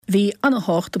Bhí anna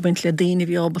hácht a buint le daoine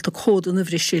bhí ábal a códan a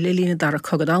bhrisí le lína dar a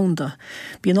cogad ánda.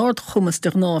 Bí an ard chumas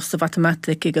de nás a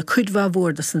matematic ag a cuidhá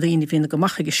bhórda san daoine bhína go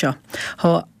machaige seo.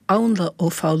 Tá ánla ó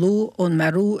fáú ón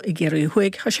marú i ggéirí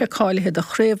chuig ha sé cáilethe a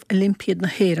chréibh Olympiad na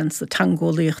héan sa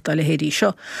tangólaíocht a le héirí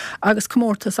seo, agus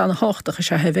comórtas anna háchtach a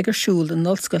sé hevegur siúil an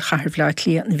nolscoil chaharbhleid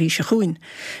lí na bhí se chuin.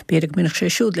 Bíag minach sé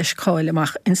siúd leis cáile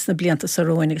amach insna blianta sa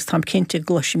roin agus tam cinnte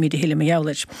gloisi míad hiile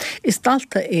meáleid. Is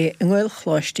dalta é an ghil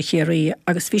chláiste chéirí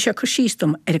agus bhí sé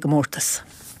chusístum go mórtas.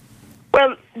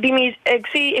 Well, bí míad ag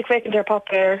sí ag fécinn ar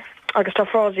papir agus tá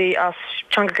frásaí as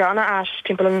teangacána as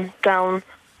timpelan down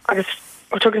agus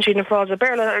tugann siad na frása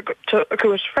béle a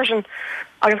cuas freisin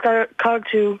agus cag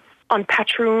tú an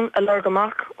patrún a lar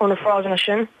goach ó na frása na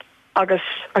sin agus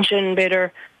an sin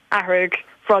beidir ahraig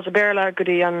frása béle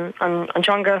godaí an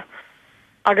teanga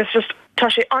agus just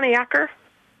tá sé annaíachar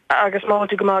agus má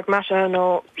tú goach measa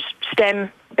nó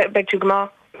stem beag tú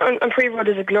goach. An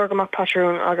príomhród is a glór goach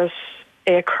patrún agus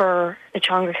é chur i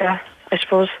teangacha, I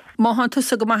suppose. Má han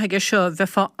tusa go maithaige seo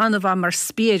bheitfá anmha mar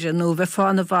spéire nó bheitfá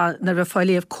anmha na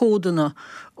bheitfáiléomh códanna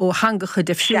ó hangacha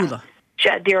defisiúla. Se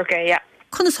díorcha, ja.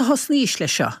 Chuna sa hosníos le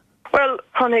seo? Well,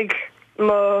 tháinig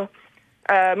má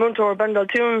múntóir bandal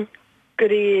tún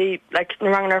godaí na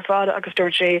rangan ar fád agus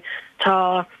dúirt sé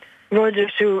tá ruidir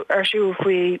ar siú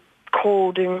faoi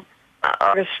códing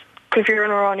agus clifíar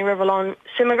an orán i rivalán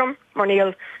simagam mar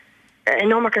níl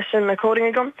inómachar sin na códing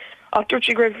agam. Ach dúirt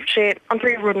sí greibh sé an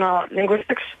príomhród na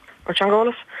linguistics or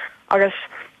teangálas agus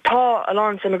tá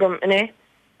alán simagam iné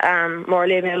mar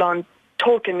le mé alán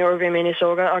tolkien nuair bhí mé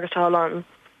sóga agus tá alán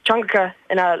teangacha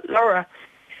ina Laura.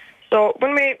 So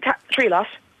when me trí las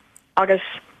agus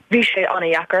bhí sé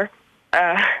annaíachar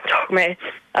tá mé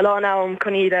alán am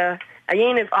chuníad a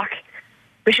dhéanamh ach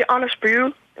bhí sé anna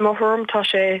sprúil i má thum tá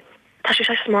sé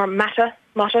mar mata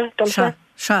domsa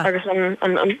agus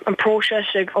an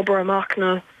próses ag obair amach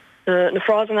na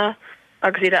frásanna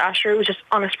agus iad a asrú just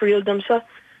anna sprúil domsa.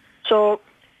 So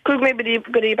cúg mé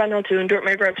godaí bandal tú an dúirt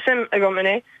mé greibh sim a go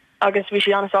miné agus bhí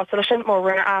sé annaá lei sin mór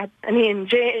rinne a aníon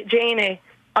Jane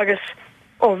agus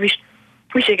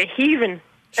bhí sé go híhann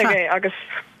agus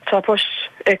tá push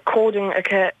códing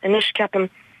ag inis ceapam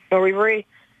nó rií.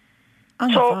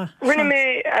 So rinne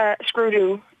mé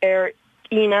scrúdú ar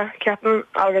ina ceapam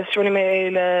agus rinne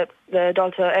mé le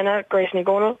dalta ina Grace ní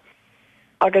Gonal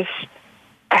agus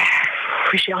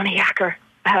bhí sé annaíachar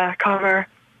cámar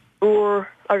úr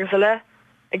agus a le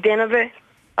ag déanamh bheith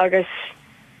agus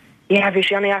bhí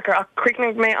sé annaíachar ach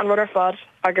cricnig mé an rud ar fad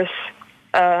agus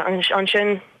an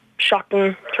sin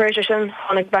seachtain trééis sin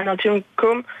tháinig banal tún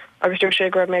cum agus dúir sé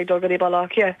greibh méid dul godaí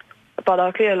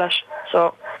bailachí leis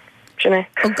so sinné.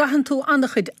 An gahan tú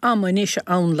annachchuid ammaníise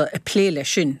anla a pléile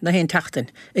sin na hén teachtain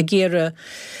a ggéire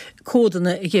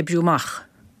códanna i ghébriúach.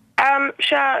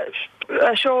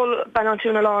 Seol banal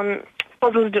tún alán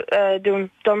puzzle dún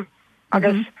dom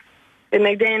agus I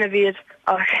méid déanamh bhíad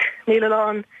ach níl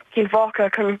alán cín bhácha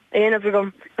chun éanamh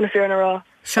gom an fearna rá.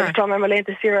 Agus tá mar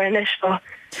lénta siar inis tá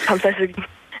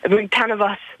bhí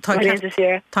tanmhas lénta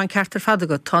siar. Tá ceartar fada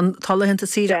go tá lehénta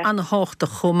siar anna háachta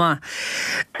chomá.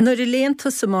 Nar I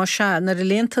lénta sa má se, nar I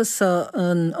lénta sa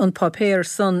an papéir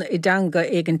san I danga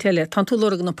ag an teile, tá tú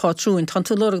lorg na pátrúin, tá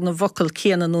tú lorg na vocal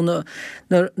céanna nó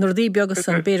nar dí beagas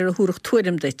an béidir a thuúrach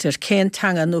tuairim deitir, cén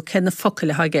tanga nó cén na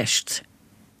focail ha gceist.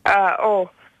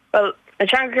 Well, a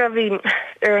teanga bhí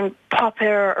ar an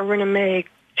papéir a rinne mé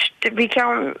bhí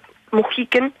ceann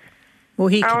Mohican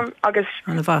agus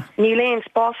ní léon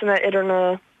spásanna idir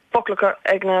na foclacha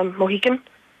ag na Mohican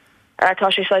tá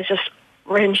sé just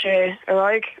rinn sé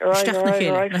aráig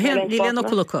ní léon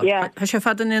oculacha Tá sé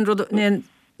fadan níon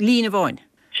lína bháin?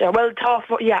 Well tá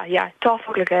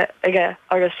foclacha aige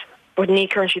agus bud ní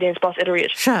chun si déon spás idir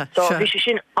réad. So bhí sé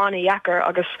sin annaíachar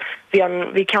agus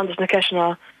bhí ceantas na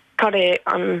ceisina cad é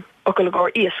an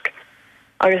ocalagóir íosc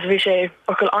agus bhí sé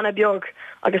ocail anna beag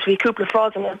agus bhí cúpla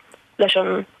frásanna leis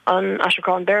an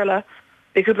asracán béle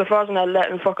bhí cúpla frásanna le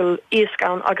an focail íosc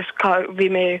ann agus bhí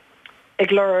mé ag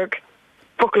glórg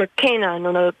focail céine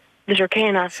nó na litir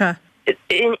céine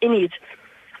iníd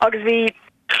agus bhí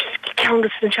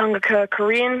ceantas na teangacha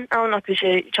Coréan ann ach bhí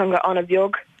sé teanga anna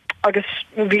beag agus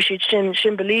bhí siad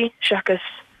sin belí seachas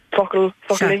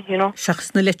focailí, you know.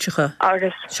 Seachas na litreacha.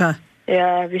 Agus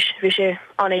bhí sé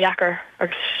annaíachar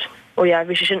agus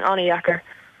bhí sé sin annaíachar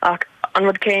ach an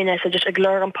rud céine sa just ag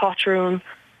glór an patrún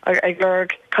ag glór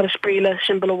cad a spríle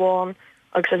sin amháin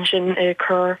agus an sin é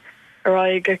chur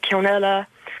aráig ceanile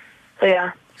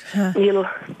níl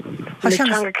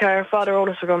teangacha ar fád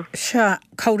arolalas agam. Se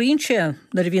cabhríonn sé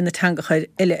nar a bhíon na teangacha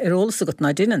eile arolalas agat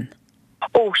ná duine?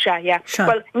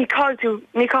 Well, ní cáil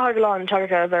go láin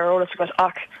teangacha ar arolalas agat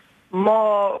ach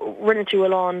má rinne tú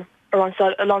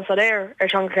alongside air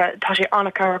teanga tá sé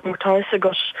anna carach mar tá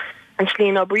agus an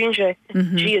slín á bríonse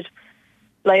siad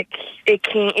like I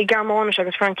garmáne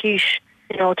agus Frankíis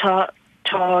tá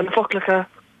na folacha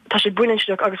tá sé buineach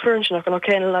agus furinach an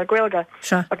céine le gweilga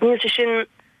ach níl sé sin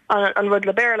an rud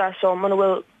le bear le so man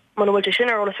bhfuil sé sin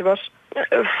arolalas agus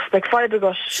like 5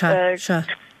 agus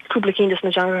cúpla cín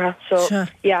na genre so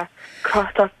yeah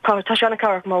tá se anna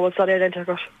carach má bhfuil sa éidir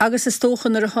agus. Agus is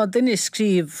tóchan ar a duine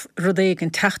scríb rudéig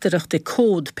an teachtarach de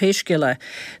cód péisciile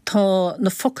tá na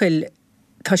focail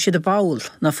tá siad a báil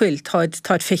na fuil táid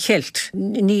féchelt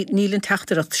níl an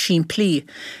teachtarach sin plí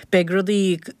be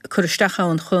rudí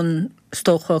chuiristeáin chun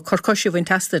stócha corcóisiú bhain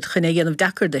testad chun é dhéanamh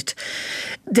decardit.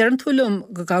 Deir an túlum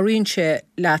go garíonse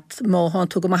leat má há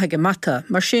tú go maithaige mata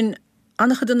mar sin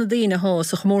annach duna daine há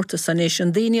sa chmórta san éis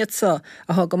an daine sa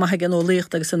a há go maithaige an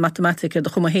óléocht agus an matematica do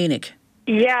chuma hénig.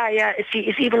 Yeah, is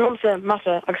even lumsa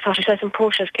mata agus tá sé an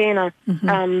próses céine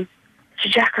si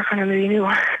Jackar chuna nu inú.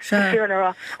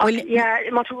 Yeah,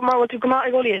 má tú go má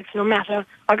ag óliad no mata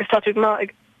agus tá tú go má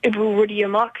ag ibú rudí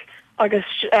amach agus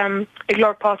ag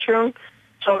lár pátrún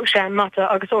so sé mata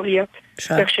agus óliad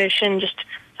sé sin just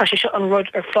tá sé an rud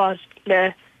ar fád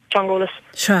le Jangolas.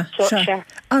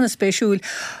 Anna spéisiúil.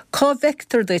 Cá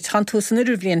vector deit han tú san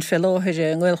idirblion fel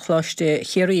áhire an ghilchláiste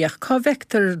chéiríach. Cá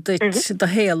vector deit da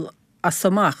héal a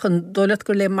samach an dólet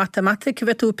gur le matematik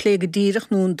vetú pléige dírach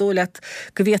nún dólet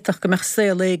govéach go meach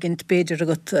sé legint beidir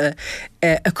agat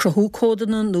a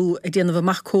crothúcódana nó a déanamh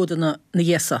machcódana na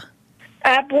dhéasa.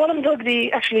 Bólam dog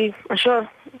the actually an seo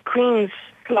Queen's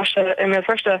láiste in mé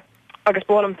firste agus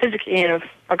bólam physically inmh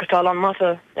agus tá an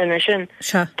mata in sin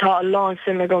tá a lá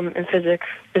sim gom in physics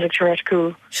tuairte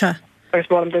cool agus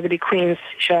bólam dog the Queen's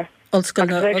se.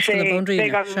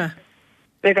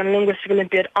 Beg an linguistic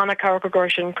Olympiad anna carach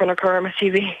agorsin chun chur a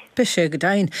CV. Be sé go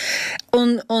dain.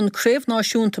 An créimh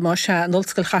náisiúnta má se an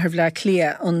olscail chahar le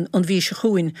clia an bhí se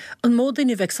chuin an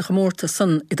módaine bheith sa chamórta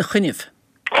san I de chuineh.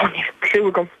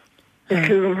 Clúgam.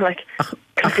 Clúgam like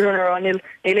capúnar an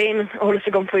éon ólas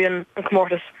a gom faoi an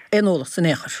chamórtas. Éon ólas an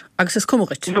éair. Agus is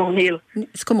cumagait. No, níl.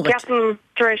 Is cumagait. Ceapan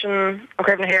tuiréis an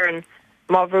craibh na héireann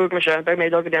má bhúg me se beg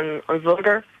méid agad an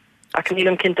bhulgar a níl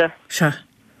an cinnte. Se.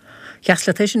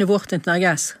 Jasletéis sin bhchtint na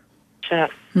gas.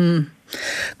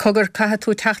 Cogur caithe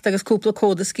tú techt agus cúpla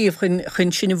códa scíomh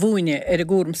chun sin bhúine ar a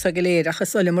gúrm sa go léir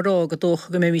achas oile marrá go dócha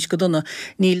go mé mís go donna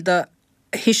níl da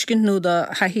hiiscint nó da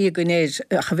haí go néir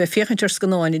a bheith féchantar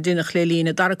scanáin I duine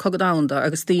lélína dar cogad anda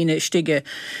agus daine stige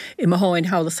I háin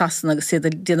hála sasan agus sé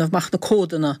déanamh mach na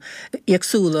códana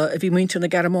agsúla a bhí muinte na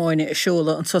garamáine I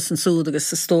seola an sosan súd agus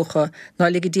sa stócha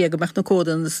ná ligad déag mach na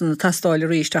códana san na tastáil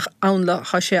ríisteach anla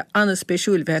há sé anna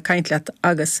spéisiúil bheith caint leat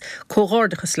agus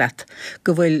cóghardachas leat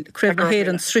go bhfuil craibh na héir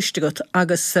an sristegat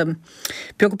agus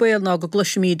beag béal ná go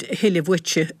gluisiimiid hiile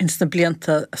bhuiite ins na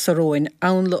blianta sa róin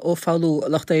anla ó fáú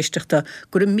lachta éisteachta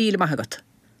gur 1,000 maigat.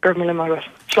 Gur 1,000 maigat.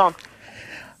 Slán.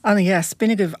 Anna yes,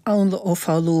 binnig anla ó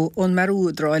fáú ón marú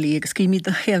dráilí agus cí míad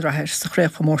na héalrathir sa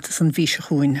chréibh chamórtas an bhí se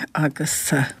chuin agus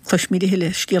chluismíad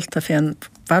hiile scialta féin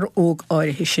bhar óg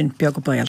áirithe sin beag go bail.